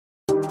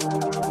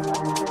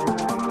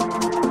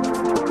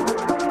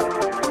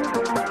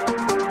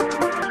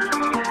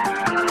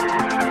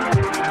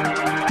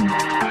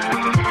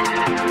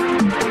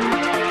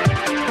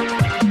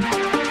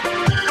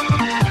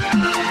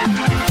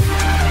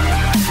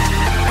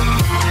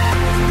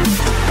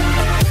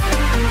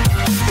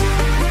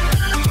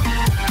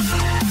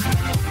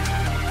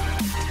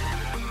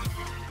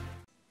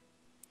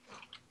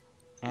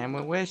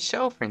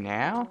Selfa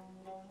now,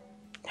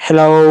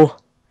 Hello.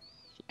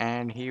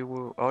 and he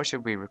will also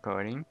be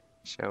recording.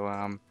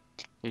 So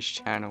his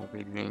channel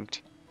will be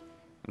linked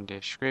in the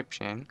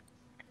description.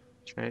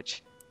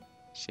 Let's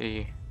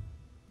see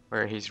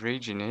where his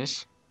region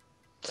is.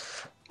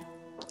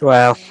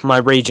 Well, my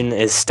region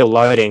is still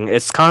loading.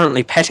 It's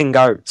currently petting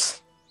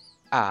goats.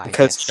 Ah,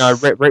 Because,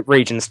 yes, Rip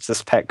regions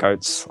just pet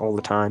goats all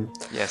the time.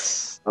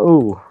 yes,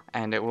 Oh,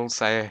 and it will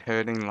say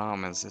herding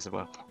llamas as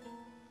well.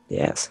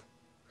 yes.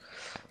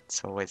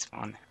 It's always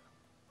fun.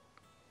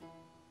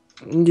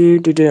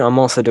 I'm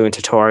also doing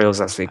tutorials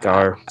as we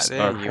go. There So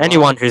you are.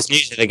 anyone who's new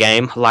to the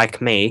game,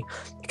 like me,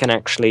 can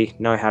actually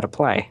know how to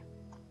play.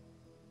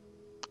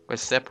 We're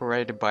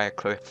separated by a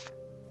cliff.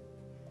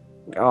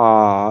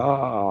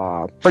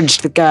 Ah, bridge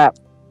the gap.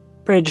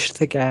 Bridge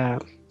the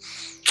gap.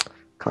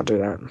 Can't do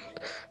that.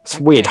 It's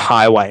a weird Okay.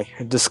 highway.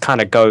 It just kind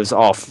of goes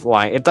off.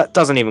 Like it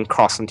doesn't even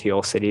cross into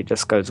your city. It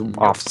just goes Nope.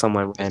 off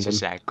somewhere It's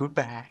just random. that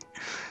goodbye.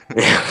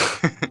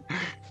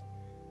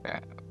 Yeah,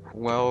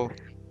 well,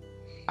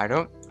 I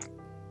don't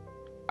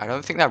I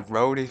don't think that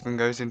road even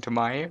goes into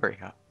my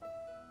area.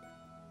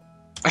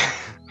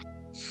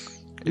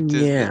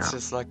 Yeah. It's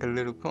just like a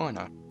little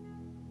corner.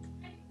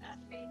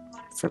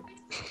 So-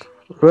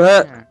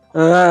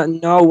 Yeah.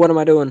 no, what am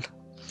I doing?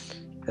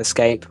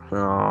 Escape.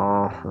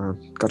 Oh,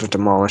 I've got to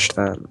demolish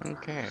that.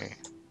 Okay.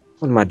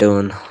 What am I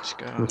doing? Let's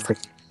I'm go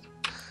freaking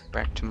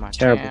back to my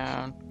terrible.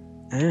 town,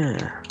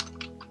 Ah,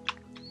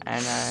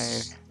 and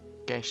I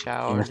guess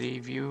I'll yeah.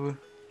 leave you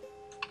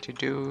to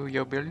do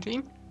your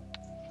building.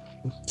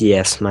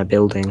 Yes, my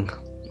building.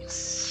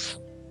 Yes.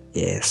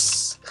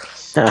 Yes.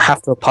 Yes. I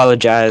have to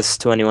apologize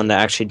to anyone that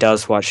actually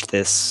does watch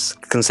this,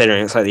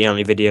 considering it's like the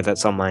only video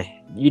that's on my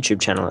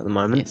YouTube channel at the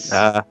moment.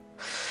 Yes.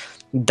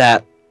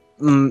 That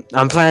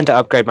I'm planning to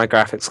upgrade my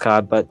graphics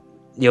card, but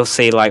you'll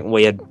see like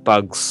weird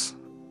bugs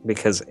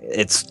because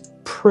it's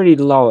pretty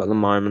low at the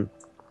moment.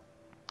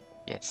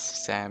 Yes.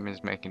 Sam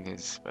is making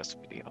his first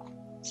video,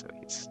 so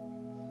he's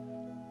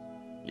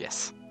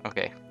yes.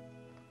 Okay.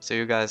 So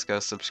you guys go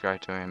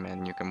subscribe to him,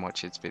 and you can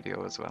watch his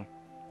video as well.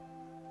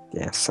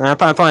 Yes, and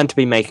I plan to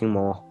be making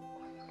more.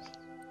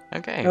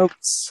 Okay.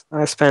 Oops,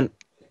 I spent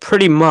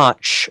pretty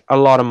much a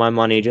lot of my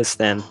money just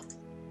then.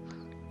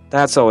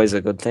 That's always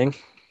a good thing.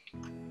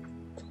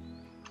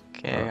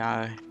 Okay.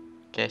 I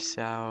guess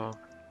I'll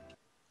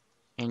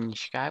in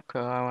Skype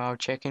call. I'll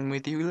check in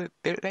with you a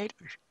bit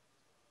later.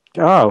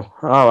 Oh,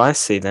 I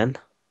see then.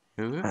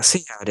 Ooh, I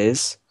see how it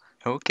is.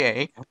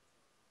 okay.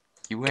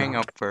 You hang God.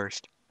 up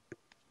first.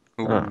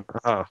 Oh, Ooh,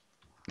 oh,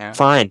 no.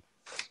 fine.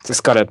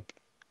 Just gotta.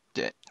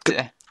 D- G-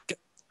 d-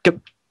 g-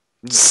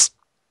 mm.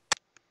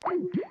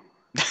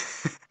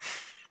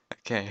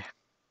 Okay.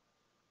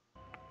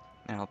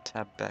 Now I'll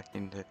tab back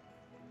into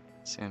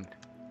Sim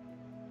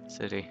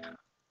City.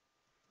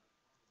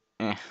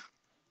 Eh,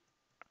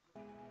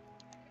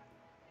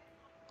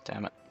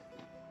 damn it.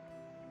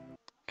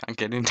 Can't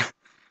get in.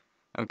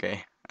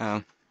 Okay.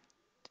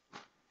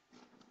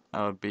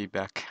 I'll be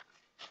back.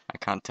 I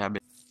can't tab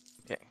it.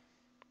 Okay.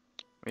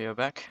 We are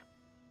back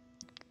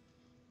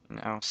in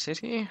our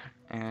city,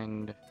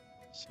 and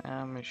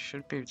Sam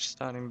should be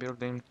starting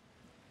building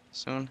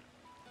soon.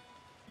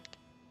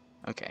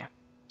 Okay.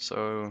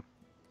 So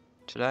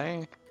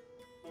today,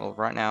 well,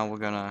 right now we're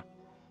gonna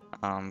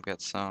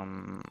get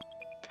some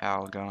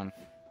power going.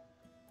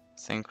 I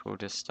think we'll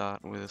just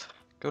start with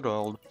good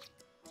old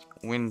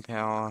wind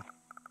power.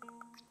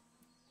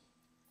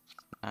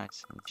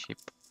 Nice and cheap.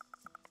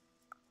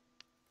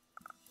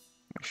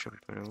 Where should we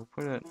put it? We'll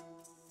put it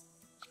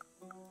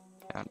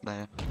out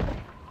there.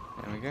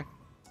 There we go.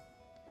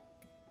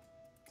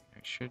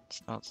 It should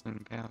start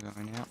some power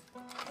going out.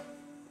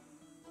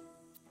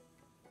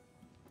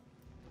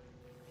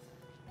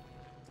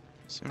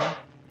 Soon.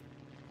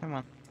 Come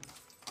on.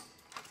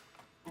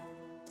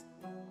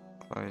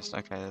 Closed.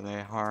 Okay,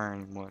 they're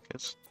hiring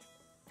workers.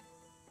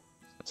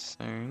 So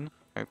soon,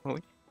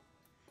 hopefully,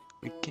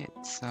 we get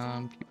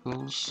some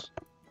people's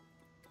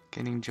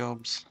getting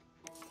jobs.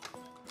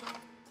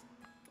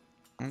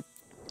 Hmm.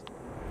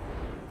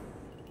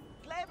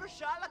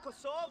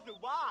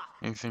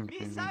 Anything to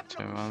do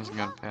 2 hours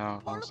ago,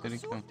 power whole city.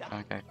 Cool.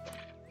 Okay.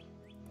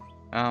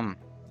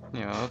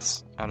 Yeah,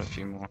 let's add a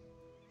few more.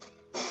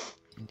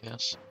 I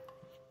guess.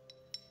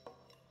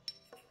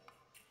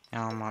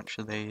 How much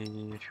are they?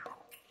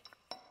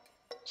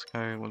 Let's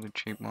go with a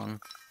cheap one.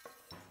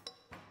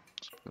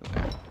 Let's put it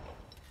there.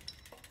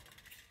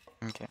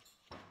 Okay.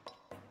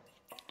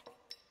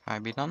 Can I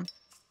be done?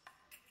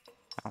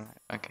 Alright,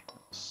 okay.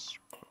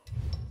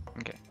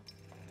 Okay.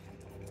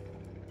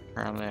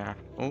 Around there.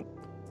 Oh.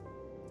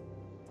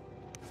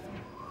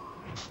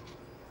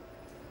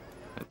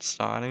 It's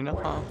starting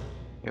up.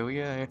 Here we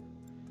go.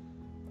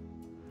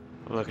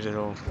 Look at it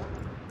all.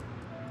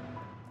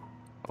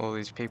 All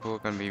these people are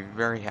going to be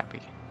very happy.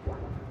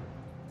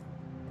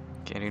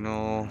 Getting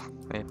all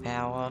their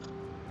power.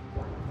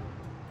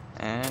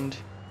 And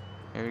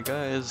here it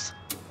goes.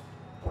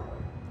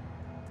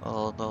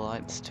 All the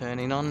lights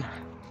turning on.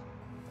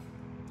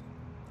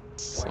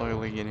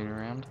 Slowly getting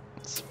around.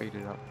 Let's speed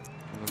it up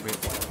a little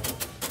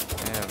bit.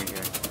 There we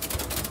go.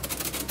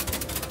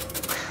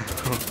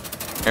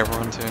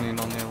 Everyone turning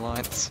on their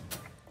lights.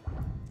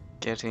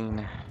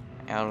 Getting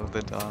out of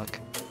the dark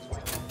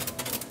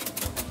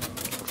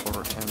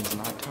before it turns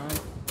nighttime.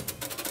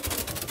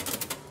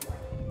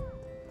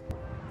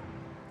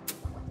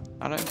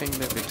 I don't think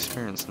they've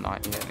experienced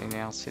night yet in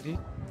our city.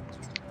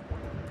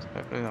 So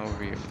hopefully that will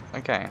be good.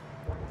 Okay.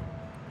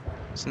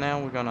 So now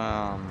we're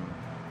gonna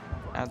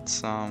add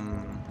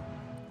some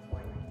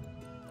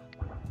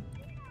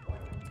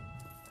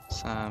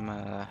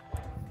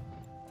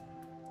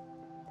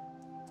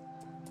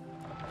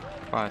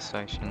fire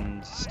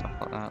stations, stuff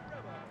like that.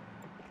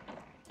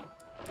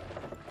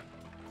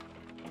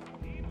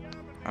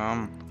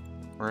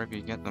 Wherever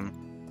you get them.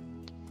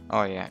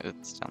 Oh yeah,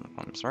 it's down the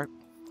bottom, right?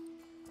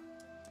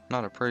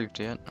 Not approved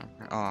yet.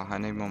 Oh, I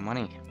need more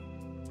money.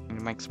 I need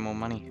to make some more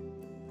money.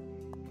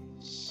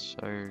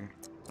 So,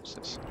 what's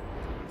this?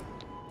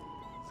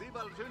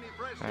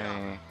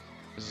 Okay,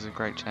 this is a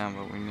great town,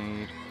 but we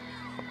need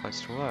a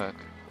place to work.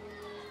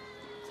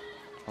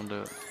 I'll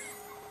do it.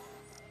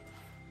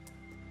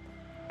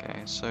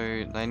 Okay,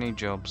 so they need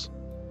jobs.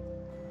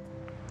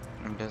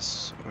 I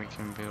guess we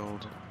can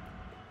build.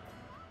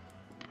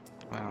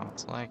 Wow,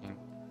 it's lagging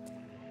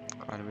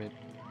quite a bit.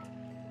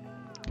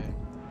 Okay.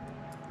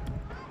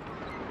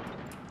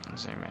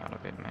 Zoom out a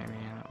bit, maybe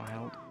that will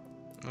help.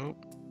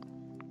 Nope.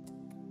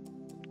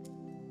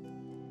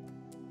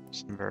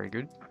 Isn't very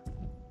good.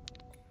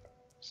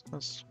 So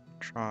let's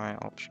try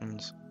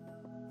options.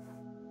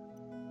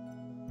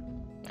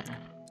 Yeah.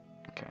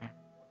 Okay.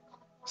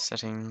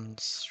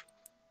 Settings.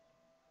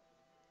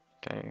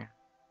 Okay.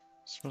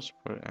 So let's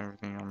put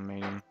everything on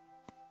medium.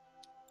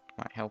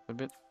 Might help a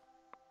bit.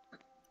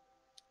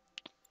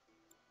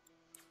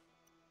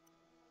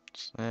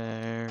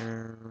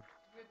 There.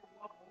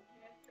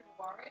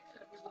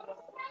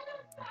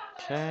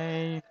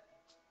 Okay.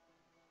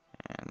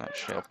 And that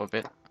should help a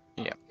bit.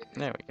 Yep,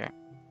 there we go.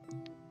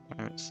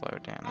 Let me slow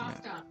it down a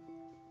minute.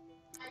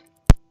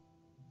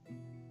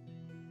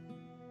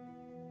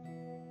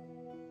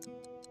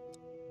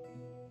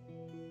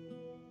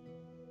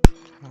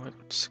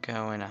 What's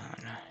going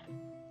on?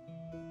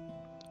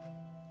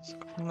 It's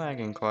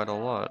lagging quite a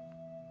lot.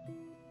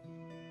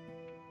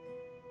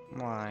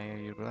 Why are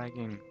you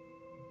lagging?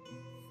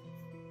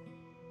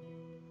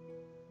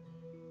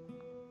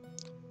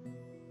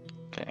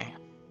 Okay.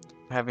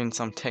 I'm having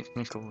some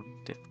technical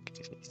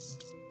difficulties.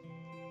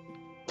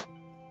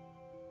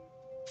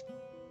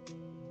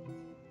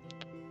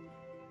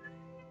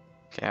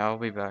 Okay, I'll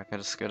be back. I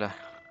just gotta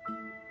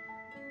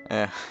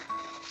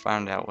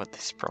find out what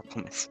this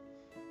problem is.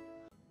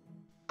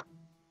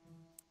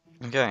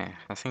 Okay,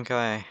 I think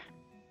I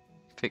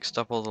fixed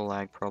up all the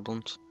lag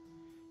problems.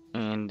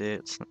 And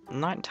it's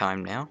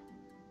nighttime now.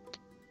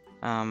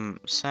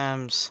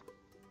 Sam's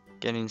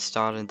getting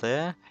started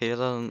there. He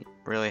doesn't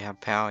really have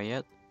power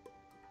yet.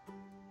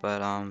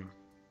 But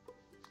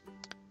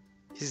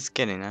he's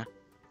getting there.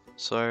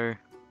 So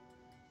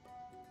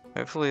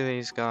hopefully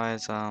these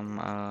guys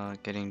are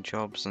getting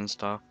jobs and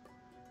stuff.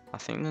 I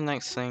think the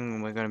next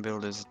thing we're gonna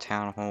build is a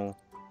town hall,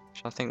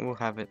 which I think we'll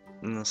have it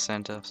in the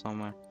center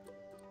somewhere.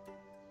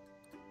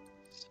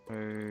 So,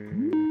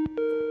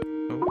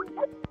 oh.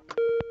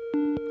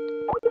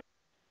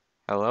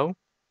 Hello?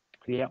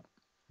 Yep.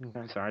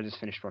 I'm sorry, I just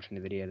finished watching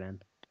the video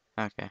then.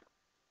 Okay.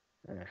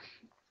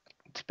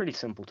 It's pretty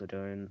simple to do,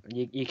 and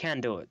you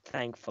can do it.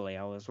 Thankfully,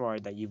 I was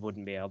worried that you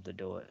wouldn't be able to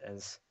do it.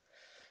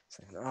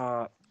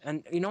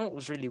 And you know what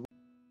was really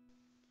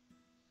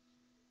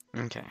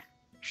Okay.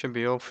 Should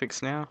be all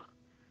fixed now.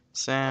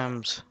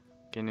 Sam's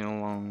getting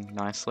along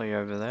nicely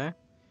over there.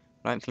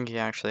 I don't think he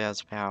actually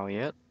has power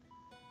yet.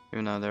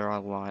 Even though there are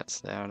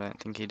lights there, I don't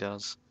think he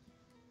does.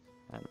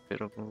 Have a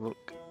bit of a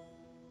look.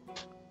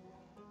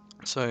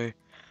 So,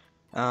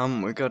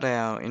 we got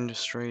our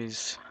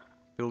industries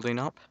building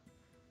up.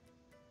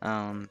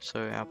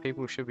 So our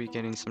people should be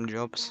getting some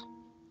jobs.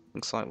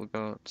 Looks like we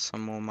got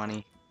some more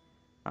money.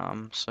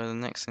 So the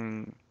next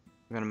thing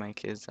we're gonna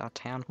make is our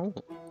town hall.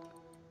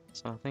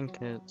 So I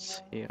think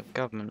it's here,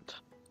 government.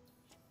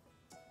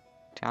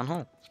 Town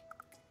hall.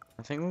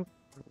 I think we'll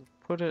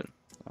put it,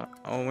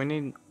 oh, we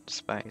need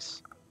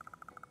space.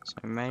 So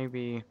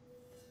maybe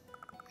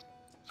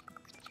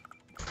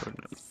put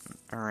it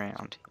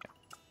around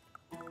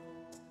here.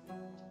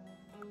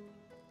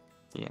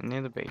 Yeah,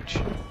 near the beach.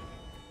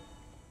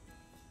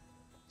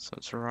 So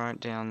it's right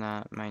down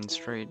that main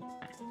street.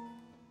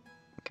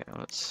 Okay,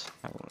 let's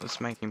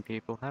making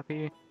people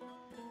happy.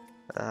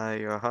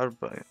 You're hard,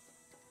 but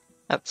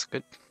that's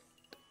good.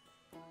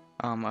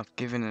 I've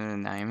given it a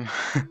name.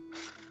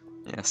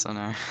 Yes, I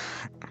know.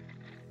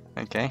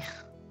 Okay.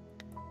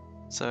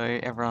 So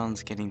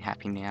everyone's getting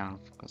happy now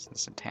because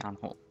it's a town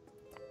hall.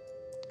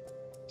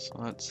 So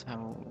let's have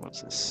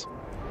what's this?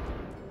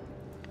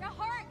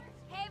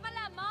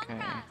 Okay,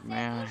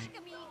 man,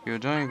 you're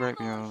doing great.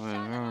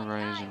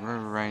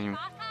 Rain.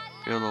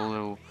 Build a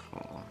little.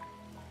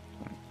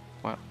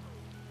 What?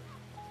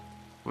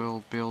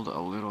 We'll build a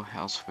little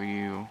house for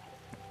you.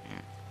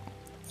 Yeah.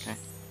 Okay.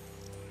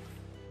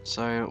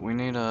 So we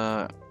need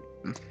a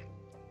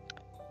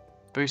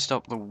boost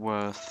up the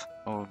worth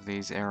of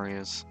these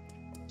areas.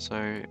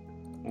 So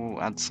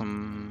we'll add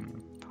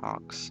some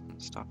parks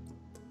and stuff.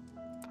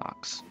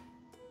 Parks.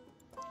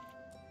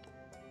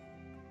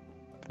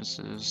 This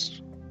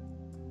is.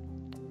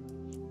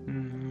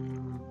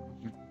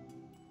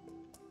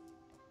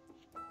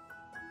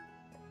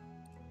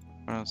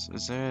 What else?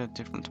 Is there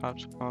different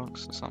types of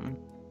parks or something?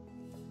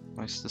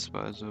 Waste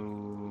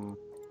disposal.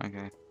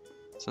 Okay.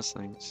 It's just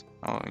these.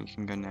 Oh, you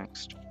can go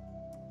next.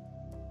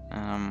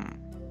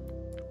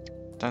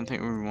 Don't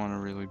think we want a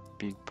really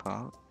big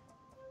park.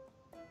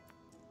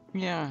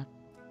 Yeah,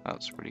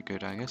 that's pretty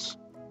good, I guess.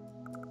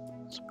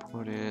 Let's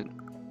put it.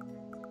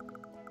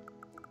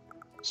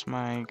 Let's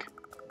make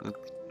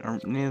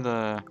near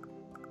the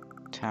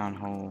town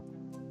hall.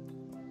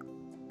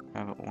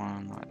 Have it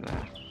one like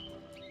that.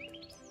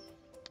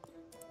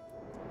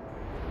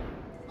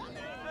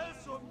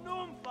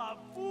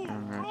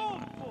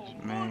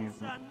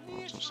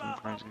 Some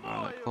crazy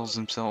guy that calls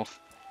himself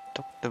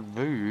Dr.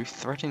 Vu,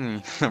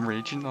 threatening the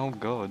region. Oh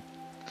god.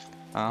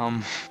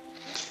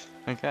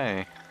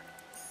 Okay.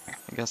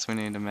 I guess we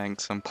need to make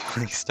some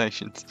police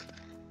stations.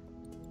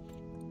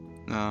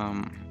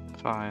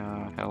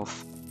 Fire,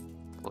 health,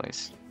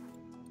 police.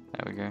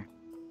 There we go.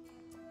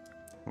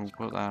 We'll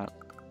put that.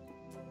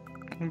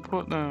 We'll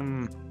put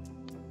them.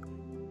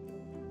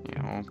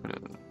 Yeah, we'll put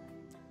it.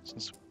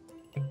 Just...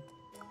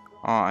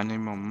 Oh, I need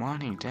more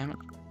money. Damn it.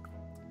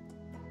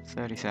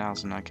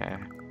 30,000. Okay.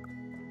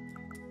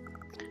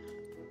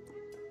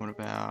 What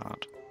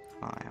about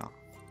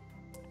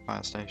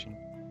fire station?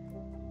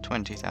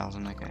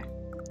 20,000. Okay.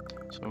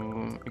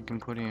 So we can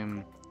put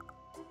him.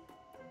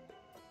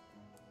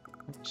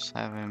 Just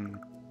have him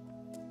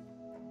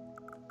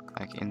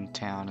like in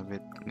town a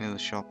bit near the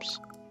shops,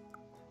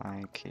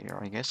 like here,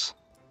 I guess.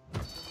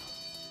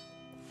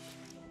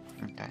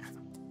 Okay.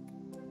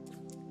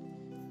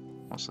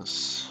 What's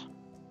this?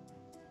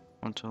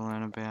 Want to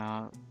learn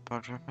about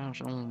budget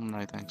management? Oh,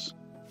 no thanks.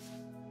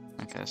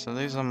 Okay, so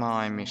these are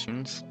my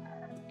missions.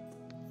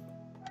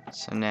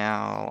 So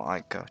now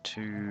I got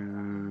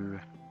to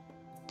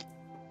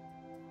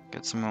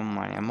get some more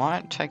money. I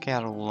might take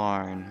out a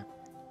loan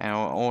and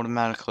it'll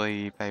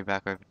automatically pay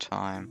back over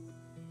time.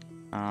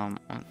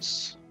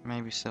 Let's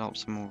maybe set up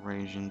some more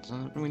regions.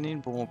 We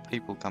need more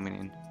people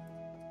coming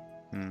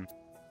in.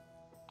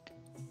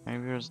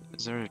 Maybe is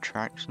there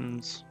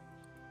attractions?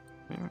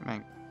 We don't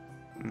make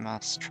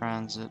mass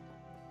transit,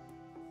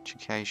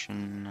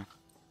 education,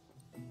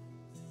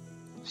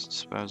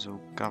 disposal,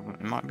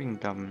 government. It might be in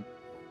government.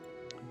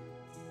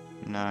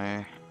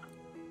 No.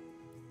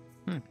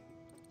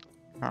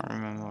 Can't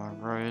remember.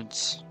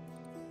 Roads,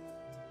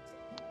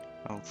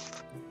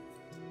 health,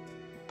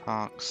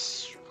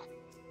 parks.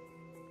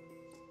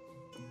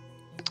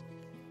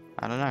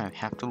 I don't know.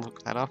 Have to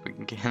look that up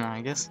again,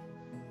 I guess.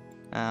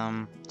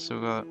 So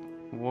we've got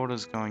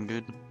water's going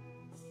good.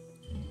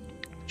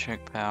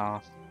 Check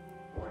power.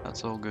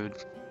 That's all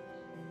good.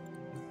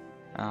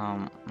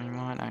 We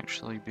might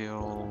actually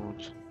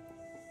build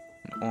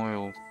an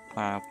oil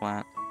power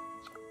plant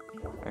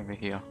over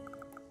here.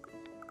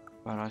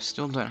 But I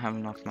still don't have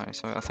enough money,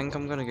 so I think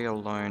I'm gonna get a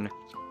loan.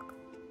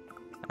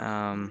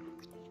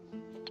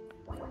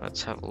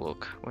 Let's have a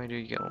look. Where do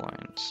you get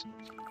loans?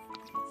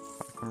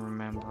 If I can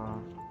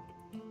remember.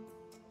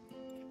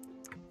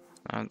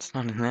 No, it's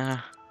not in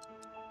there.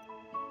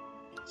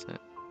 Is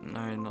it?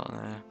 No, not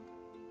there.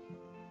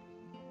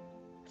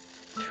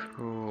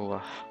 Ooh.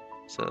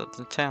 So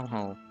the town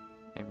hall,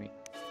 maybe.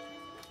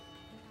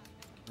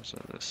 So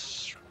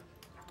this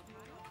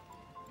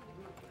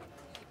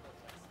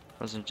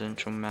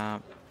residential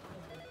map,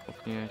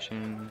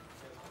 population,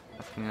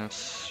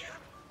 happiness.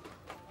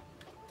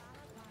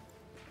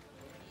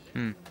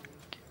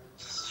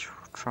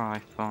 Try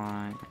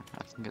find.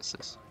 I think it's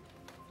this.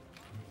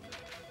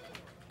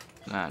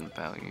 Land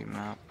value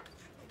map.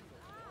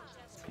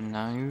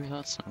 No,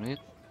 that's not it.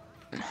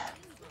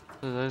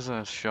 So those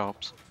are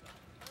shops.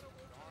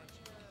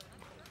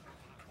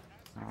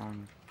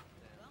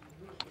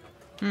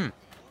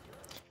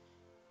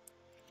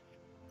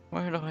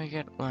 Where do I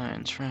get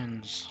lands,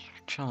 friends,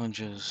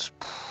 challenges?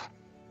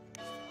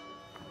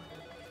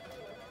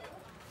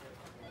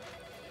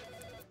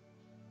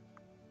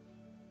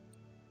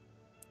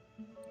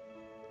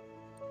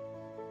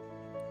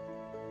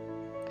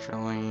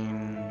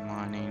 Drilling,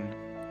 mining.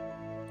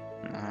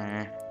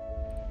 No.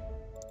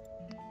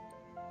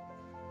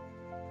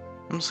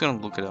 I'm just gonna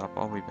look it up.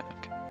 I'll be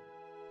back.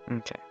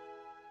 Okay.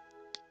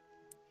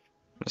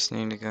 Just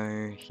need to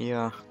go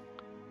here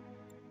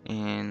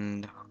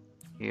and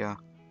here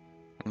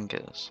and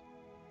get this.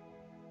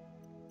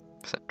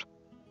 Accept.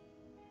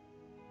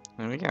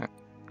 There we go.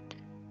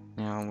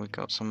 Now we've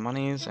got some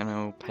monies and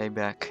it'll pay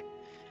back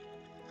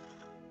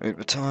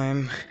over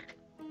time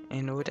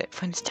and all that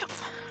fun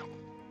stuff.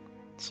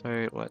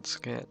 So let's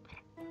get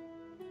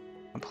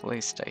a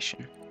police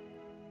station.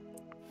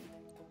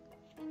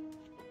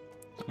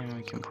 And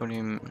we can put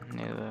him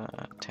near the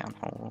town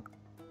hall.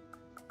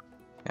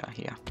 Yeah,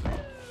 here.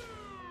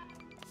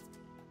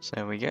 So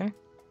there we go.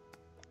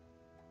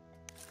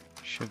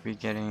 Should be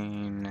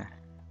getting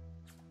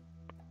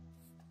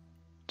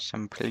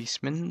some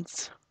policemen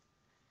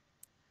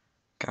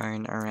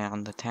going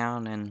around the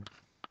town and...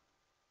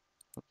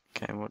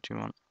 Okay, what do you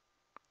want?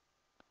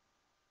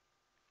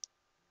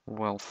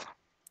 Wealth.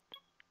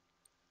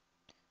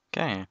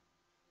 Okay.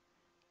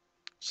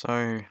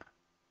 So,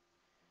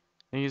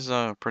 these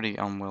are pretty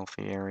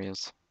unwealthy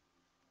areas.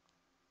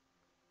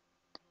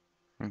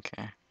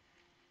 Okay.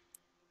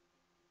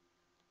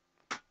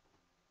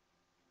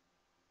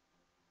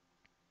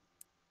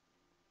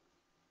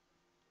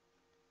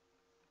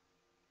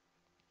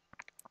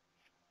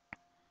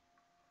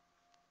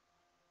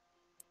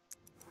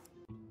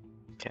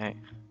 Okay.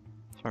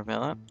 Sorry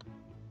about that.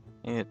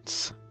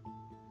 It's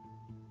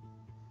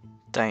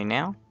day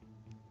now,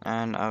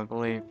 and I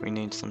believe we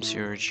need some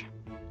sewage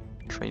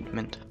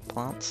treatment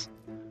plants.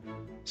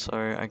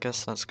 So I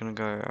guess that's gonna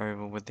go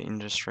over with the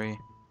industry.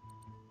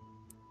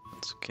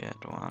 Let's get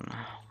one.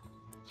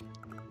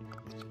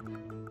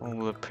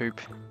 All the poop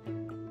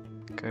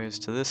goes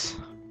to this,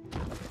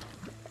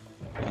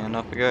 and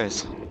up it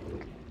goes.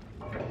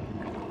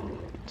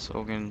 It's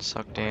all getting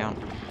sucked down.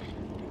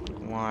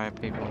 Why are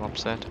people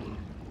upset?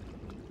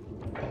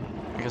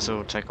 I guess it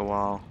will take a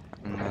while,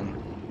 and then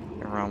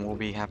everyone will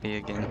be happy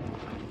again.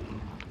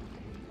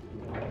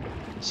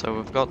 So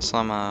we've got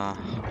some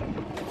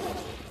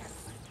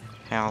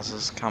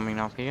houses coming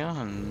up here,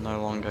 and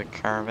no longer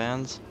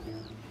caravans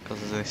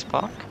because of this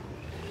park.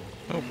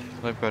 Oh,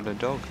 they've got a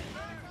dog.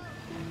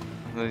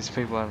 These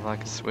people have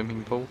like a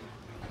swimming pool.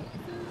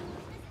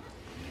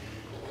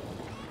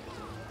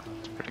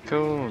 It's pretty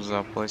cool. There's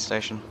our police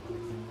station.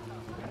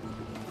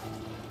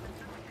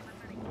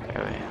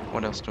 Okay,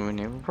 what else do we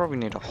need? We probably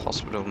need a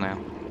hospital now.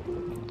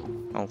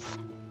 Oh.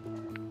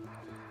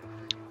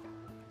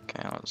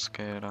 Okay, let's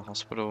get a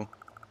hospital.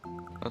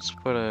 Let's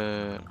put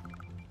it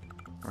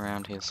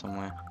around here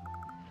somewhere,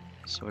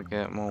 so we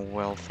get more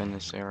wealth in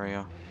this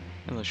area,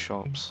 in the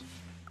shops.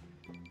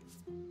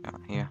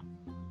 Out here.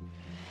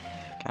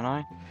 Can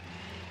I?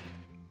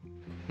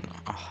 No,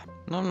 oh,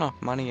 not enough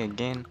money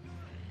again.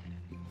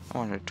 I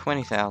wanted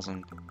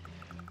 20,000.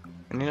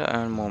 We need to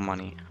earn more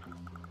money.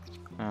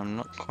 I'm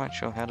not quite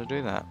sure how to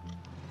do that.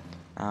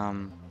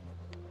 Oh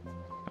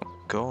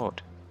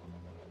god.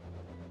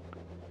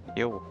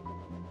 Ew.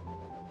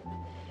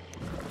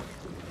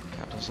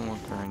 That doesn't look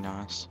very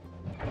nice.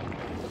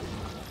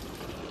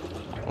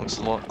 Looks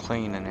a lot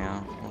cleaner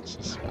now. Let's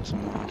just get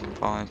some more. I can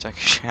finally take a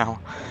shower.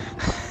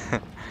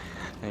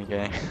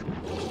 Okay.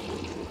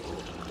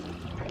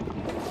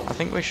 I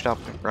think we should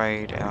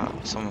upgrade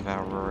some of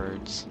our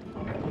roads.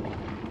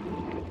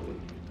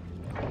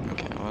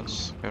 Okay,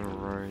 let's go to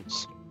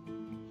roads.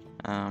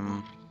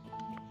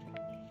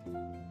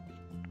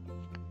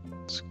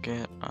 Let's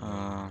get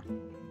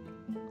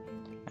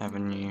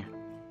avenue,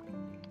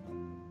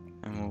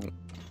 and we'll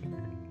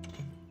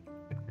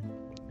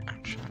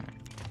actually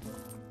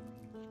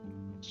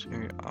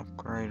to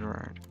upgrade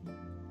road.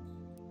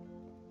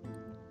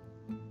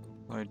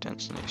 Low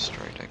density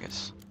street, I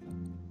guess.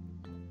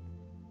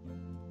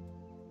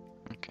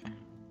 Okay.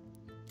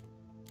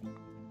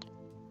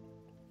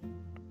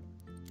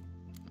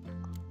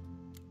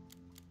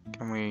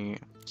 Can we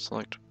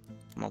select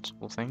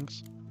multiple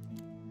things?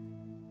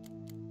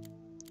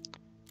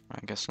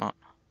 I guess not.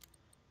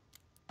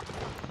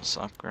 Let's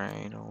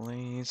upgrade all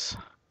these.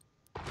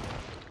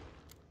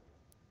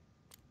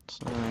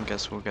 So I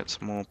guess we'll get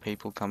some more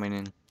people coming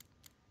in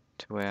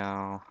to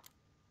our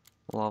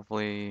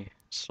lovely,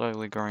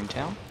 slowly growing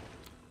town.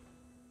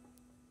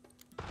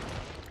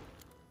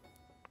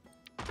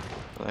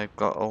 They've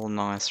got all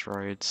nice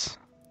roads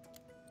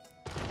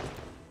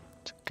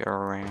to go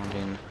around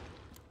in.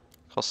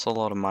 Costs a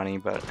lot of money,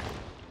 but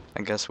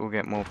I guess we'll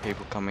get more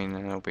people coming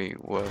and it'll be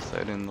worth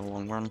it in the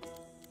long run.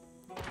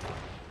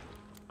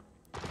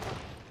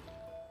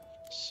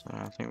 So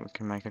I think we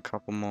can make a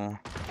couple more.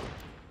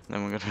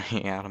 Then we're gonna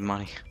be out of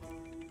money.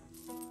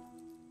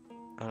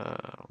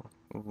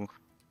 Ooh.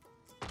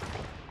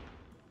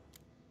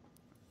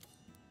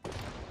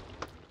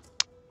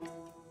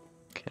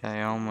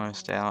 Okay,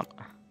 almost out.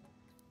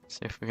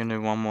 See if we can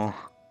do one more.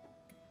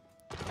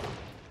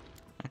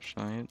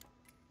 Actually,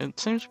 it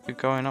seems to be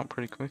going up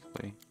pretty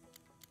quickly.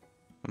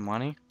 The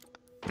money,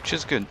 which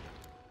is good.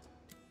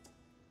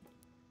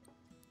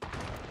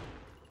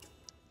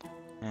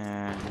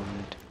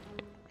 And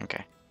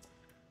okay.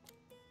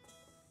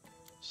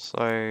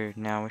 So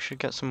now we should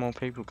get some more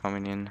people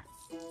coming in.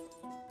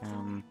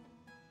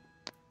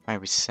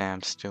 Maybe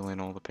Sam's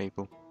stealing all the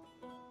people.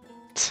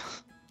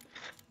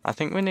 I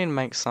think we need to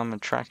make some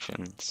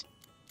attractions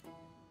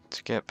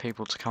to get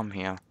people to come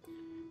here,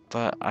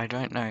 but I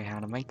don't know how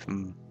to make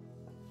them.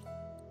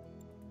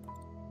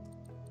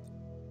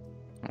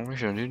 I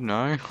wish I did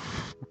know.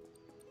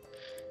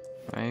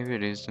 Maybe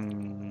it is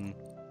in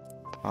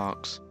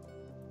parks.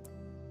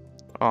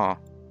 Oh,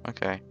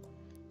 okay.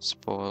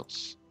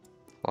 Sports,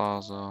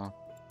 plaza,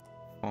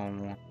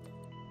 formal,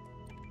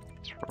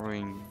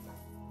 throwing.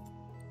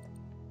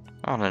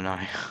 I don't know.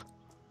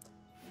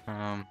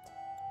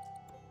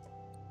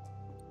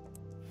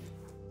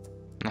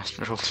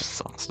 Natural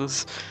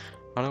disasters.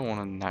 I don't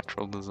want a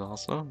natural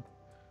disaster.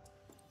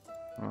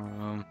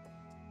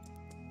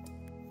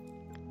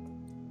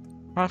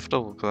 I have to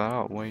look that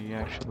up where you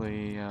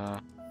actually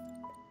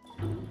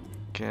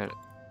get it.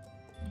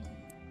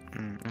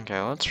 Okay,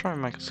 let's try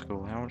and make a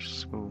school. How much is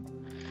school?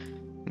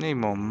 Need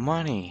more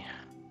money.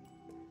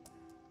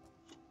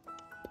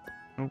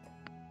 Oh,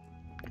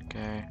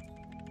 okay.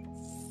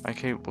 I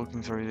keep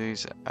looking through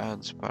these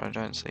ads, but I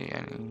don't see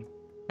any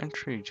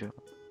entry job.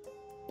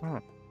 Oh,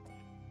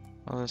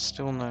 well, there's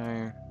still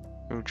no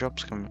real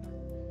jobs coming.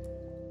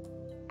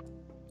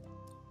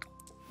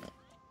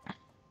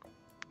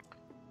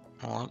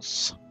 Well,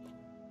 let's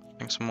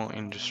make some more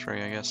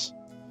industry, I guess,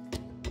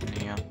 in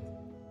here.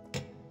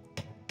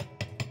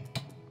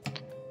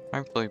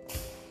 Hopefully,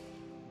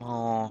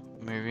 more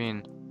move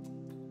in.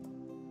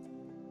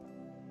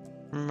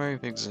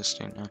 Remove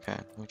existing. Okay,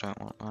 we don't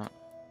want that.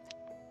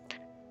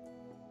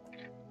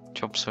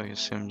 Job for your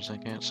Sims,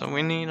 okay. So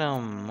we need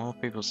more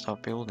people to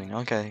start building.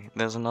 Okay,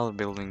 there's another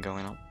building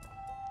going up.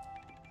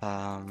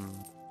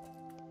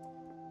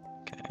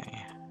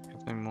 Okay.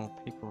 Hopefully more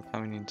people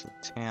coming into the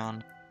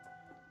town.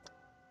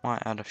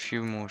 Might add a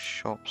few more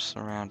shops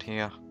around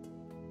here.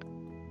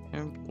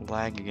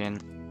 Lag again.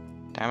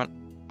 Damn it.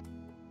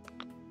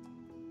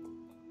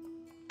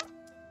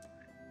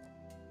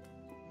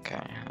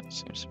 Okay, that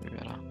seems to be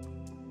better.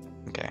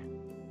 Okay.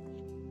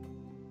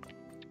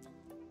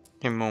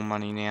 Get more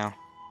money now.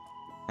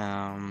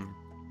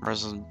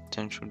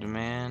 Residential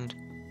demand.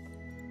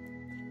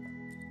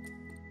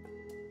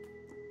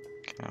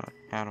 Okay,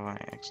 how do I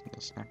exit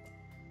this now?